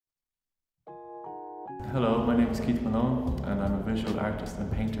Hello, my name is Keith Malone and I'm a visual artist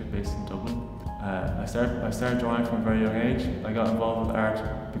and painter based in Dublin. I started drawing from a very young age. I got involved with art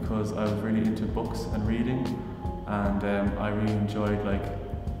because I was really into books and reading, and I really enjoyed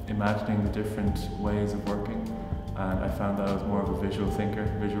imagining the different ways of working, and I found that I was more of a visual thinker,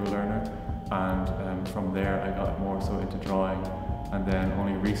 visual learner, and from there I got more so into drawing, and then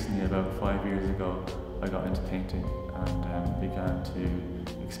only recently, about 5 years ago, I got into painting and began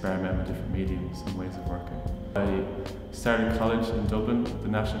to experiment with different mediums and ways of working. I started college in Dublin, the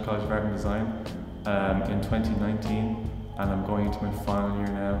National College of Art and Design, in 2019, and I'm going into my final year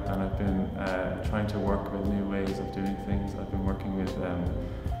now, and I've been trying to work with new ways of doing things. I've been working with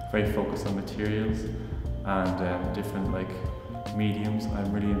very focused on materials and different mediums.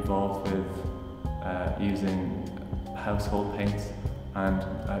 I'm really involved with using household paints, and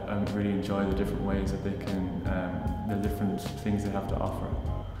I really enjoy the different ways that they can, the different things they have to offer.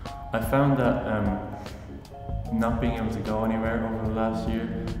 I found that not being able to go anywhere over the last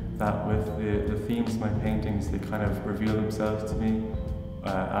year, that with the themes of my paintings, they kind of reveal themselves to me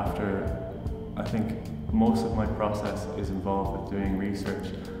after, I think most of my process is involved with doing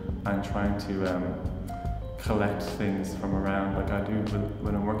research and trying to collect things from around, like I do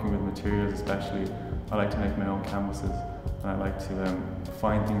when I'm working with materials especially. I like to make my own canvases, and I like to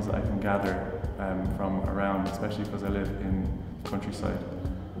find things that I can gather from around, especially because I live in the countryside.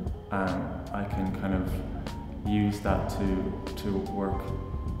 I can kind of use that to work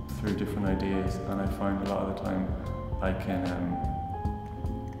through different ideas, and I find a lot of the time I can,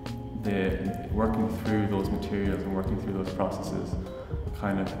 working through those materials and working through those processes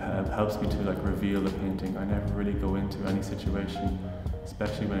kind of helps me to reveal the painting. I never really go into any situation,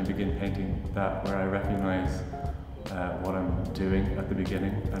 especially when I begin painting, where I recognize what I'm doing at the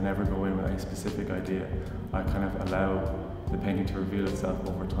beginning. I never go in with any specific idea. I kind of allow the painting to reveal itself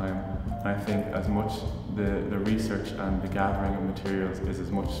over time. And I think as much the research and the gathering of materials is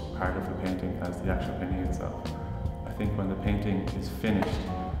as much part of the painting as the actual painting itself. I think when the painting is finished,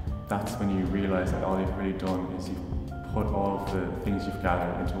 that's when you realize that all you've really done is you've put all of the things you've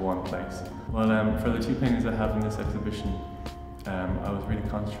gathered into one place. Well, for the two paintings I have in this exhibition, I was really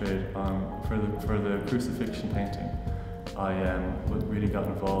concentrated on, for the crucifixion painting, I really got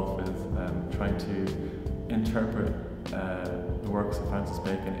involved with trying to interpret the works of Francis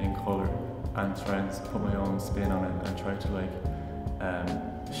Bacon in colour and try and put my own spin on it and try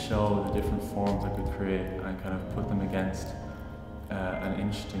to show the different forms I could create and kind of put them against an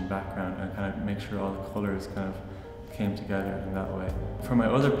interesting background and kind of make sure all the colours kind of came together in that way. For my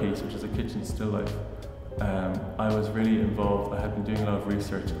other piece, which is a kitchen still life, I was really involved. I had been doing a lot of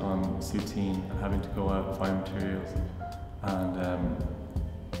research on soutine and having to go out and find materials, and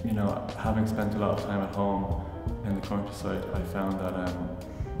you know, having spent a lot of time at home in the countryside, I found that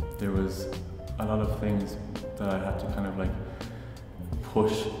there was a lot of things that I had to kind of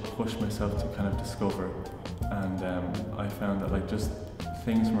push myself to kind of discover, and I found that just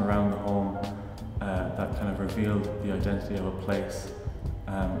things from around the home that kind of revealed the identity of a place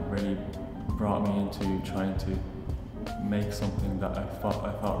really brought me into trying to make something that I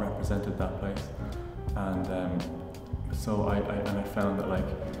thought represented that place, and so I found that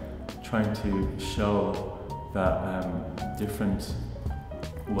trying to show that different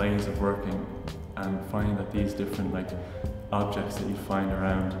ways of working and finding that these different objects that you find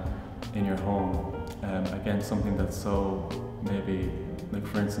around in your home against something that's so maybe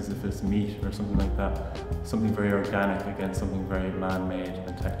for instance if it's meat or something like that, something very organic against something very man-made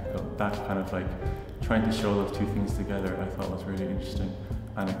and technical, that kind of trying to show those two things together I thought was really interesting,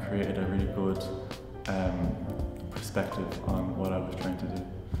 and it created a really good perspective on what I was trying to do.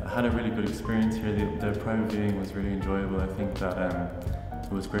 I had a really good experience here. The private viewing was really enjoyable. I think that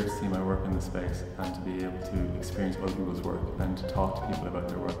it was great to see my work in the space and to be able to experience other people's work and to talk to people about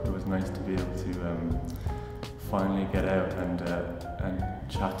their work. It was nice to be able to finally get out and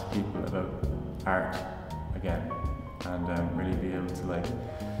chat to people about art again, and really be able to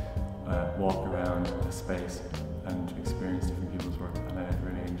walk around the space and